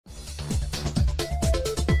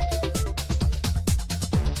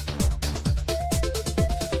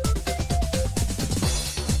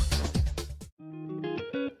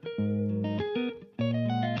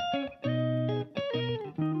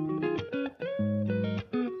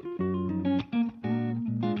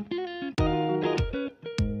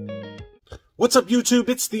What's up, YouTube?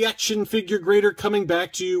 It's the Action Figure Grader coming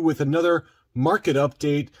back to you with another market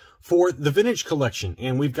update for the vintage collection.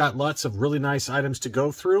 And we've got lots of really nice items to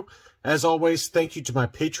go through. As always, thank you to my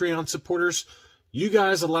Patreon supporters. You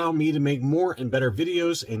guys allow me to make more and better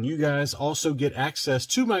videos, and you guys also get access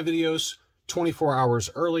to my videos 24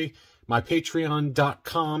 hours early. My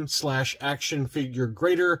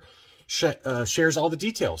patreon.com/actionfiguregrader shares all the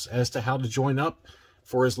details as to how to join up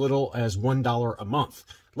for as little as $1 a month.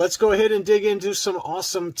 Let's go ahead and dig into some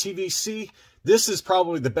awesome TVC. This is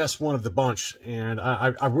probably the best one of the bunch, and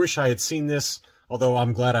I wish I had seen this, although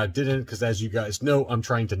I'm glad I didn't, because as you guys know, I'm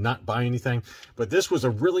trying to not buy anything. But this was a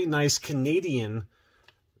really nice Canadian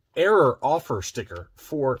error offer sticker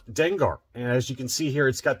for Dengar. And as you can see here,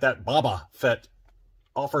 it's got that Boba Fett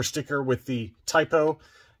offer sticker with the typo.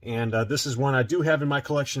 And this is one I do have in my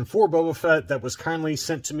collection for Boba Fett that was kindly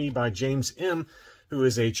sent to me by James M., who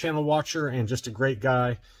is a channel watcher and just a great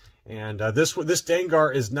guy. And this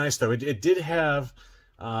Dengar is nice, though. It did have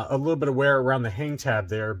a little bit of wear around the hang tab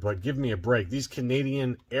there, but give me a break. These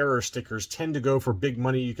Canadian error stickers tend to go for big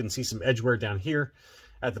money. You can see some edge wear down here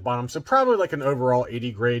at the bottom. So probably like an overall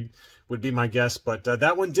 80 grade would be my guess. But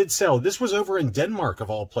that one did sell. This was over in Denmark, of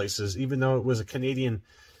all places, even though it was a Canadian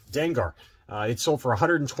Dengar. It sold for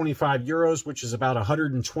 125 euros, which is about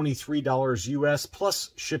 $123 US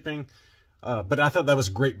plus shipping. But I thought that was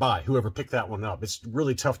a great buy, whoever picked that one up. It's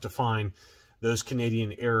really tough to find those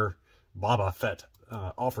Canadian Air Boba Fett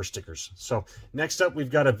offer stickers. So next up, we've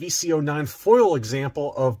got a VC09 foil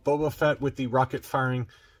example of Boba Fett with the rocket-firing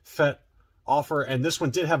Fett offer. And this one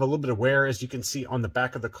did have a little bit of wear, as you can see on the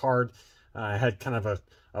back of the card. It had kind of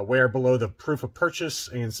a wear below the proof of purchase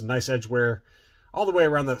and some nice edge wear all the way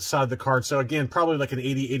around the side of the card. So again, probably like an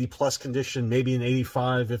 80 plus condition, maybe an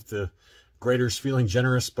 85 if the grader's feeling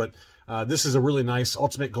generous. But this is a really nice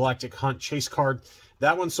Ultimate Galactic Hunt chase card.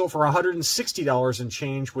 That one sold for $160 and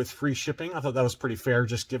change with free shipping. I thought that was pretty fair,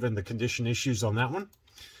 just given the condition issues on that one.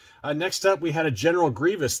 Next up, we had a General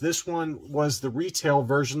Grievous. This one was the retail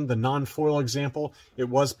version, the non-foil example. It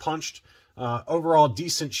was punched. Overall,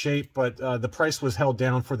 decent shape, but the price was held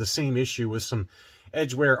down for the same issue with some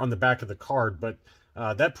edge wear on the back of the card. But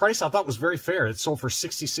that price I thought was very fair. It sold for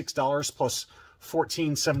 $66 plus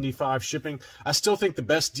 $14.75 shipping. I still think the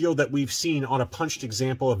best deal that we've seen on a punched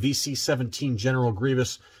example of VC17 General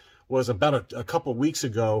Grievous was about a couple weeks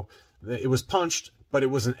ago. It was punched, but it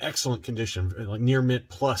was in excellent condition, like near mint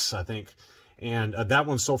plus, I think. And that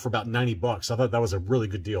one sold for about 90 bucks. I thought that was a really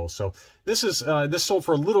good deal. So this sold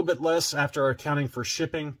for a little bit less after accounting for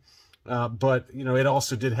shipping, but you know, it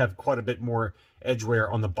also did have quite a bit more edge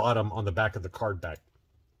wear on the bottom, on the back of the card back.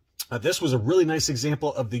 This was a really nice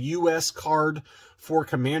example of the U.S. card for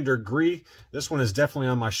Commander Gree. This one is definitely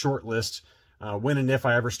on my short list when and if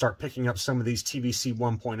I ever start picking up some of these TVC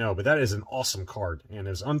 1.0. But that is an awesome card, and it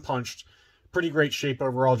was unpunched. Pretty great shape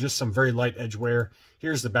overall, just some very light edge wear.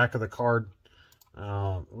 Here's the back of the card.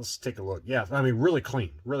 Let's take a look. Yeah, I mean, really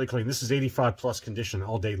clean, really clean. This is 85 plus condition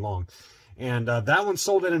all day long. And that one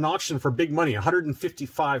sold at an auction for big money,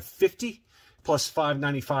 $155.50. plus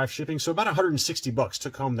 $5.95 shipping, so about 160 bucks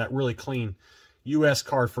took home that really clean U.S.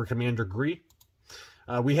 card for Commander Gree.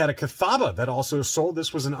 We had a Cathaba that also sold.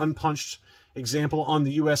 This was an unpunched example on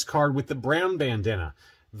the U.S. card with the brown bandana.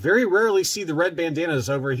 Very rarely see the red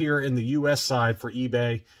bandanas over here in the U.S. side for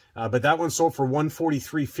eBay, but that one sold for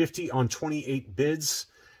 $143.50 on 28 bids,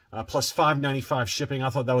 plus $5.95 shipping.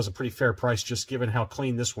 I thought that was a pretty fair price, just given how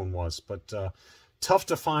clean this one was, but tough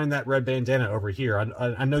to find that red bandana over here.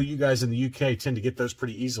 I know you guys in the UK tend to get those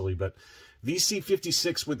pretty easily, but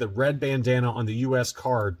VC56 with the red bandana on the US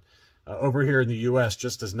card over here in the US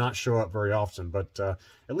just does not show up very often. But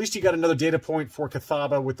at least you got another data point for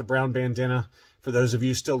Cathaba with the brown bandana for those of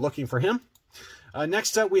you still looking for him.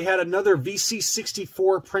 Next up, we had another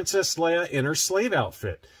VC64 Princess Leia in her slave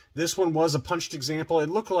outfit. This one was a punched example. It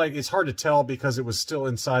looked like, it's hard to tell because it was still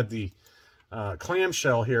inside the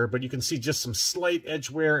clamshell here, but you can see just some slight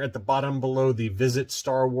edge wear at the bottom below the visit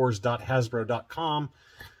starwars.hasbro.com.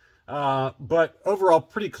 But overall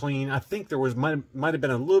pretty clean. I think there might have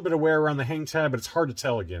been a little bit of wear around the hang tab, but it's hard to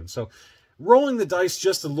tell again. So rolling the dice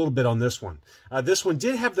just a little bit on this one. This one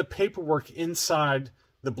did have the paperwork inside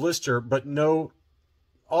the blister, but no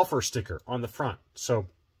offer sticker on the front. So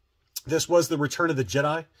this was the Return of the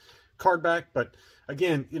Jedi card back, but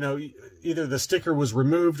again, you know, either the sticker was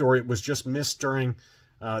removed or it was just missed during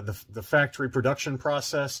the factory production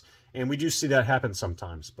process, and we do see that happen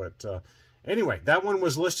sometimes. But anyway, that one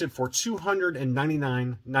was listed for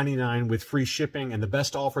 $299.99 with free shipping, and the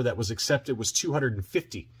best offer that was accepted was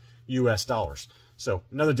 $250 US. So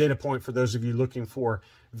another data point for those of you looking for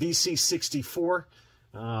VC64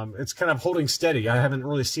 It's kind of holding steady. I haven't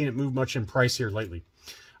really seen it move much in price here lately.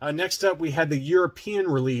 Next up, we had the European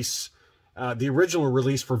release, the original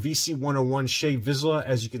release for VC 101 Chez Vizsla.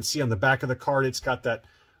 As you can see on the back of the card, it's got that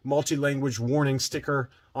multi-language warning sticker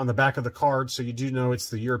on the back of the card, so you do know it's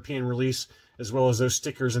the European release, as well as those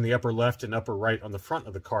stickers in the upper left and upper right on the front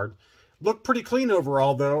of the card. Looked pretty clean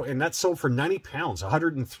overall, though, and that sold for 90 pounds,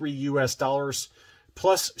 103 US dollars,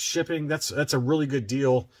 plus shipping. That's a really good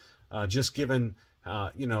deal, just given,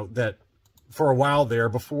 you know, that for a while there,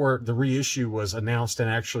 before the reissue was announced and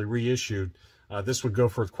actually reissued, this would go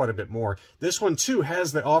for quite a bit more. This one, too,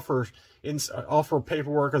 has the offer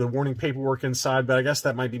paperwork or the warning paperwork inside, but I guess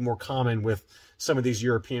that might be more common with some of these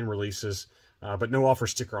European releases, but no offer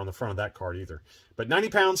sticker on the front of that card either. But 90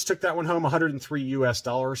 pounds, took that one home, 103 US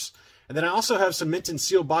dollars. And then I also have some mint and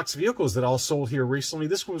sealed box vehicles that all sold here recently.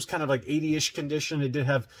 This one was kind of like 80-ish condition. It did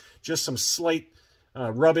have just some slight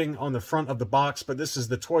rubbing on the front of the box, but this is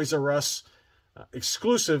the Toys R Us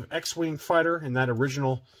exclusive X-Wing fighter in that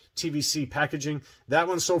original TVC packaging. That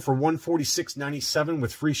one sold for $146.97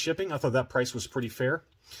 with free shipping. I thought that price was pretty fair.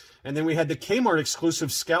 And then we had the Kmart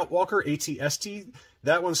exclusive Scout Walker AT-ST.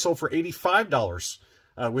 That one sold for $85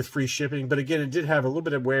 with free shipping. But again, it did have a little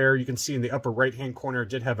bit of wear. You can see in the upper right-hand corner, it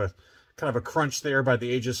did have a kind of a crunch there by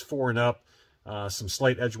the ages 4 and up. Some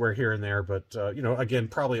slight edge wear here and there, but, you know, again,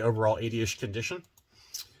 probably overall 80-ish condition.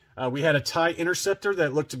 We had a TIE Interceptor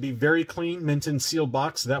that looked to be very clean, mint and sealed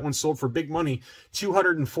box. That one sold for big money,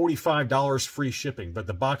 $245 free shipping. But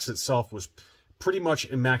the box itself was pretty much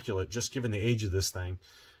immaculate, just given the age of this thing.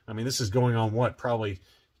 I mean, this is going on, what, probably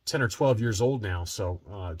 10 or 12 years old now. So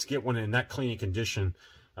to get one in that clean condition,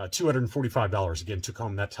 $245, again, took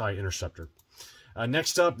home that TIE Interceptor.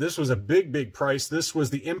 Next up, this was a big price. This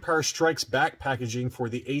was the Empire Strikes Back packaging for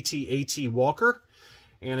the AT-AT Walker.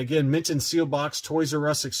 And again, mint and seal box, Toys R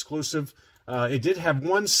Us exclusive. It did have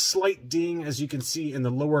one slight ding, as you can see in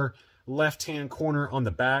the lower left-hand corner on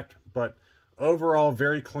the back, but overall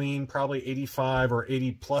very clean, probably 85 or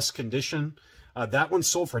 80 plus condition. That one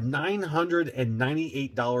sold for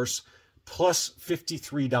 $998 plus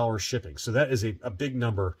 $53 shipping. So that is a big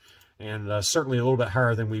number, and certainly a little bit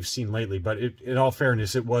higher than we've seen lately. But in all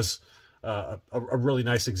fairness, it was a really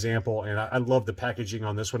nice example, and I love the packaging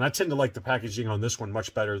on this one. I tend to like the packaging on this one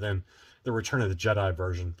much better than the Return of the Jedi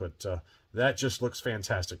version, but that just looks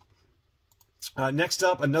fantastic. Next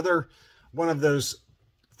up, another one of those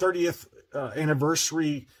 30th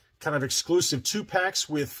anniversary kind of exclusive 2-packs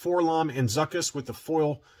with Forlom and Zuckuss with the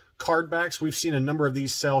foil card backs. We've seen a number of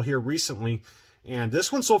these sell here recently, and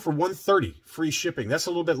this one sold for $130 free shipping. That's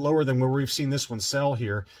a little bit lower than where we've seen this one sell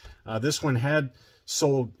here. This one had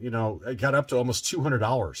sold, you know, it got up to almost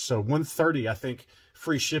 $200. So $130, I think,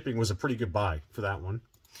 free shipping was a pretty good buy for that one.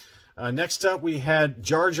 Next up, we had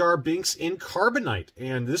Jar Jar Binks in Carbonite,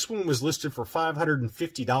 and this one was listed for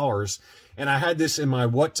 $550. And I had this in my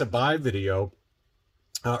What to Buy video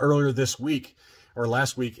earlier this week, or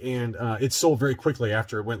last week, and it sold very quickly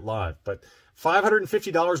after it went live. But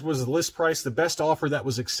 $550 was the list price. The best offer that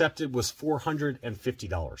was accepted was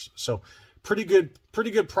 $450. So pretty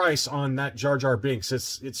good price on that Jar Jar Binks.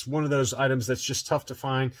 It's one of those items that's just tough to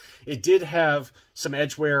find. It did have some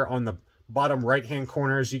edge wear on the bottom right-hand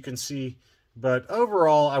corner, as you can see. But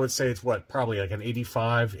overall, I would say it's probably like an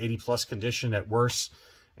 85, 80 plus condition at worst.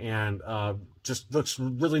 And just looks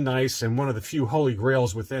really nice, and one of the few holy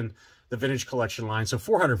grails within the vintage collection line. So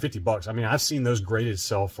 $450. I mean, I've seen those graded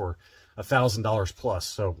sell for $1,000 plus.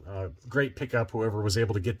 So great pickup, whoever was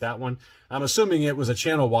able to get that one. I'm assuming it was a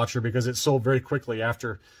channel watcher because it sold very quickly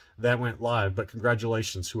after that went live. But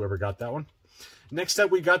congratulations, whoever got that one. Next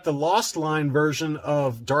up, we got the Lost Line version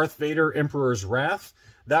of Darth Vader Emperor's Wrath.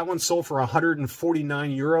 That one sold for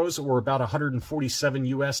 149 euros, or about 147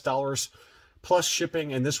 US dollars plus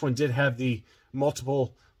shipping. And this one did have the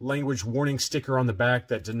multiple language warning sticker on the back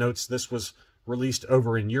that denotes this was released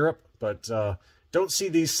over in Europe. But don't see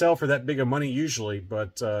these sell for that big of money usually,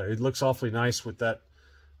 but it looks awfully nice with that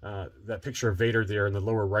that picture of Vader there in the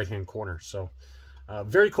lower right-hand corner. So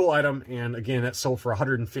very cool item, and again, that sold for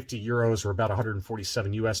 150 euros, or about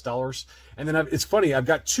 147 US dollars. And then it's funny, I've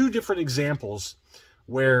got two different examples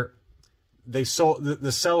where they sold,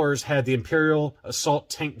 the sellers had the Imperial Assault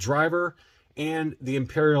Tank Driver and the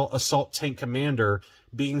Imperial Assault Tank Commander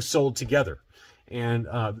being sold together. And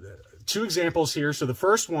two examples here. So the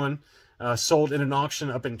first one sold in an auction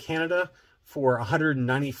up in Canada for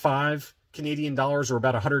 195 Canadian dollars, or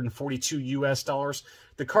about 142 US dollars.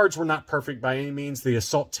 The cards were not perfect by any means. The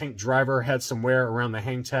Assault Tank Driver had some wear around the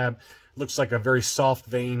hang tab. Looks like a very soft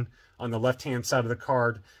vein on the left-hand side of the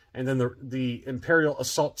card. And then the Imperial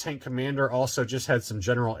Assault Tank Commander also just had some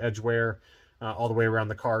general edge wear. all the way around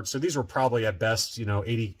the card. So these were probably at best,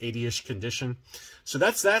 80-ish condition. So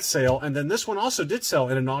that's that sale. And then this one also did sell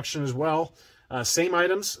in an auction as well. Same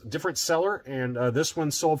items, different seller. And this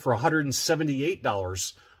one sold for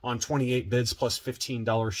 $178 on 28 bids plus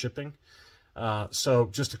 $15 shipping. So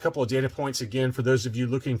just a couple of data points again for those of you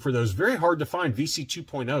looking for those very hard to find VC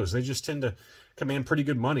 2.0s. They just tend to command pretty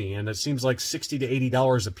good money, and it seems like $60 to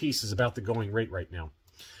 $80 a piece is about the going rate right now.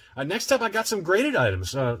 Next up, I got some graded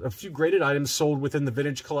items. A few graded items sold within the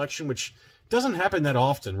vintage collection, which doesn't happen that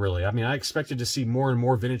often, really. I mean, I expected to see more and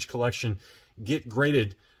more vintage collection get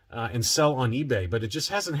graded and sell on eBay, but it just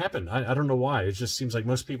hasn't happened. I don't know why. It just seems like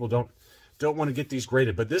most people don't want to get these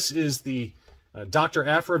graded. But this is the Dr.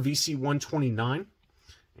 Aphra VC 129,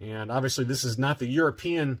 and obviously this is not the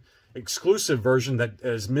European exclusive version that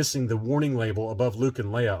is missing the warning label above Luke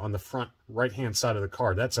and Leia on the front right-hand side of the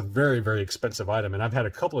card. That's a very, very expensive item, and I've had a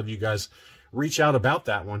couple of you guys reach out about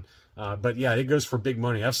that one. But yeah, it goes for big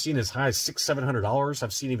money. I've seen as high as $600-700.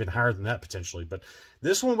 I've seen even higher than that potentially. But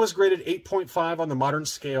this one was graded 8.5 on the modern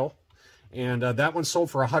scale, and that one sold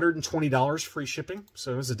for $120 free shipping.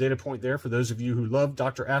 So there's a data point there for those of you who love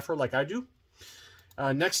Dr. Aphra like I do.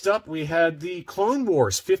 Next up, we had the Clone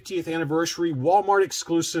Wars 50th Anniversary Walmart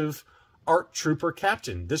exclusive Art Trooper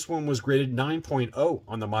Captain. This one was graded 9.0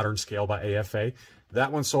 on the modern scale by AFA.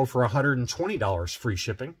 That one sold for $120 free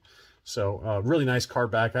shipping. So really nice card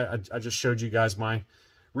back. I just showed you guys my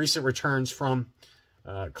recent returns from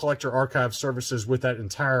Collector Archive Services with that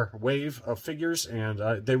entire wave of figures,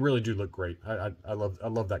 and they really do look great. I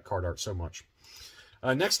love that card art so much.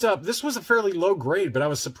 Next up, this was a fairly low grade, but I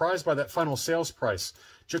was surprised by that final sales price.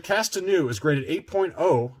 Jocasta Nu is graded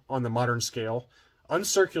 8.0 on the modern scale,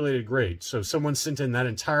 uncirculated grade. So someone sent in that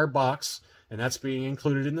entire box, and that's being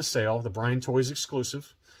included in the sale, the Brian Toys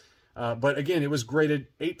exclusive. But again, it was graded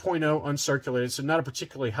 8.0 uncirculated, so not a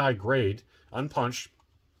particularly high grade, unpunched,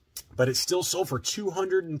 but it still sold for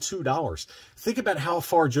 $202. Think about how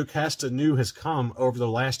far Jocasta Nu has come over the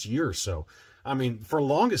last year or so. I mean, for the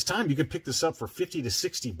longest time, you could pick this up for 50 to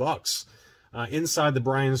 60 bucks inside the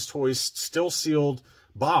Brian's Toys still sealed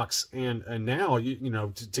box. And now,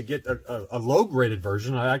 to get a low-graded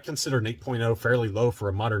version, I consider an 8.0 fairly low for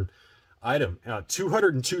a modern item,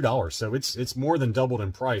 $202. So it's more than doubled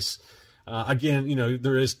in price. Again,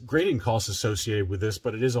 there is grading costs associated with this,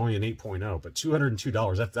 but it is only an 8.0. But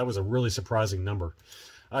 $202, that was a really surprising number.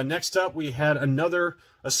 Next up, we had another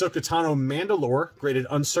Ahsoka Tano Mandalore, graded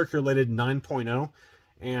uncirculated 9.0.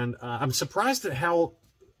 And I'm surprised at how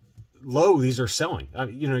low these are selling.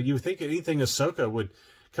 You would think anything Ahsoka would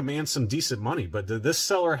command some decent money, but this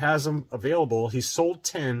seller has them available. He sold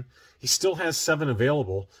 10. He still has 7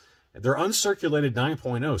 available. They're uncirculated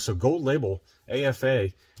 9.0, so gold label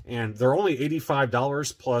AFA. And they're only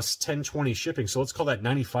 $85 plus $10.20 shipping, so let's call that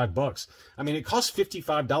 95 bucks. I mean, it costs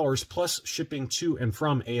 $55 plus shipping to and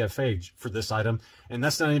from AFA for this item, and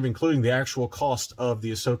that's not even including the actual cost of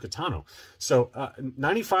the Ahsoka Tano. So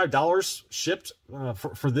 $95 shipped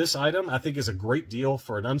for this item, I think, is a great deal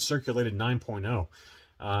for an uncirculated 9.0.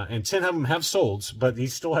 And 10 of them have sold, but he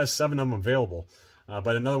still has 7 of them available.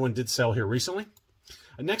 But another one did sell here recently.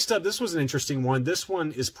 Next up, this was an interesting one. This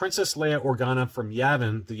one is Princess Leia Organa from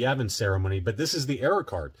Yavin, the Yavin ceremony, but this is the error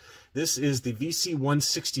card. This is the VC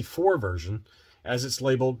 164 version, as it's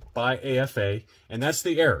labeled by AFA, and that's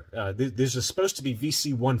the error. This is supposed to be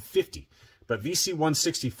VC 150, but VC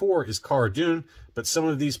 164 is Cara Dune, but some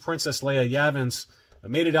of these Princess Leia Yavins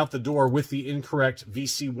made it out the door with the incorrect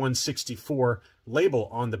VC 164 label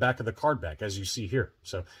on the back of the card back, as you see here.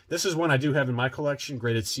 So this is one I do have in my collection,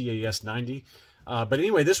 graded CAS 90. But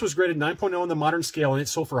anyway, this was graded 9.0 on the modern scale, and it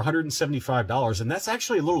sold for $175, and that's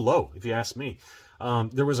actually a little low, if you ask me.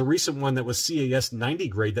 There was a recent one that was CAS 90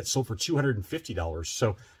 grade that sold for $250,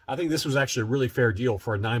 so I think this was actually a really fair deal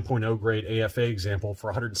for a 9.0 grade AFA example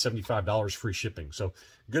for $175 free shipping. So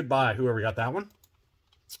goodbye, whoever got that one.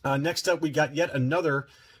 Next up, we got yet another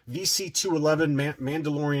VC 211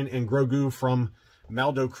 Mandalorian and Grogu from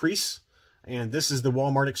Maldo Kreese, and this is the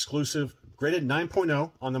Walmart exclusive, graded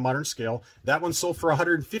 9.0 on the modern scale. That one sold for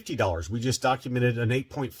 $150. We just documented an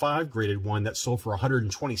 8.5 graded one that sold for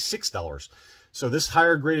 $126. So this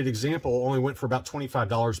higher graded example only went for about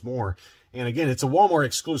 $25 more. And again, it's a Walmart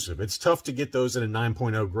exclusive. It's tough to get those in a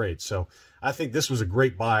 9.0 grade. So I think this was a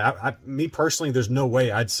great buy. Me personally, there's no way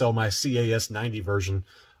I'd sell my CAS 90 version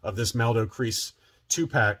of this Maldo Kreese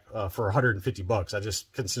 2-pack for 150 bucks. I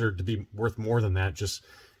just consider it to be worth more than that, just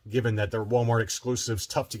given that they're Walmart exclusives,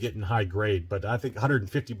 tough to get in high grade. But I think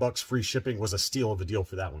 150 bucks free shipping was a steal of a deal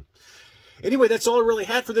for that one. Anyway, that's all I really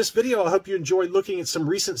had for this video. I hope you enjoyed looking at some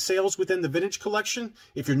recent sales within the vintage collection.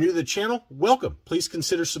 If you're new to the channel, welcome. Please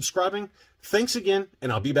consider subscribing. Thanks again,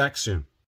 and I'll be back soon.